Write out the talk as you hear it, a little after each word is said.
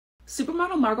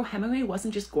Supermodel Margaux Hemingway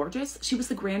wasn't just gorgeous, she was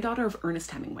the granddaughter of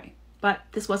Ernest Hemingway. But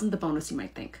this wasn't the bonus you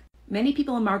might think. Many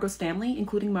people in Margaux's family,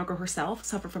 including Margaux herself,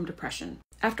 suffer from depression.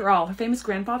 After all, her famous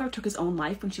grandfather took his own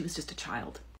life when she was just a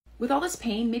child. With all this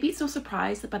pain, maybe it's no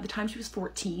surprise that by the time she was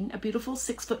 14, a beautiful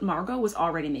 6-foot Margaux was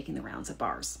already making the rounds at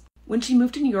bars. When she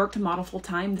moved to New York to model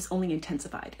full-time, this only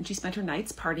intensified, and she spent her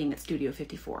nights partying at Studio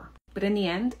 54. But in the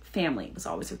end, family was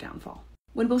always her downfall.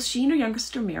 When both she and her younger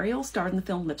sister Mariel starred in the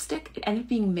film Lipstick, it ended up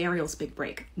being Mariel's big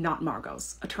break, not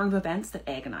Margaux's, a turn of events that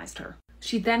agonized her.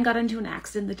 She then got into an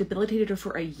accident that debilitated her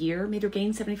for a year, made her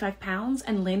gain 75 pounds,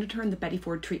 and landed her in the Betty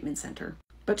Ford Treatment Center.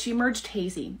 But she emerged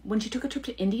hazy. When she took a trip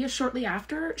to India shortly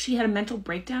after, she had a mental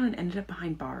breakdown and ended up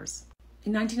behind bars.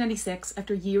 In 1996,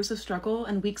 after years of struggle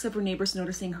and weeks of her neighbors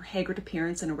noticing her haggard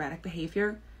appearance and erratic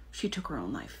behavior, she took her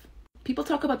own life. People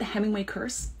talk about the Hemingway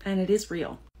curse, and it is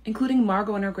real. Including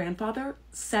Margaux and her grandfather,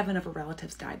 7 of her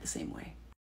relatives died the same way.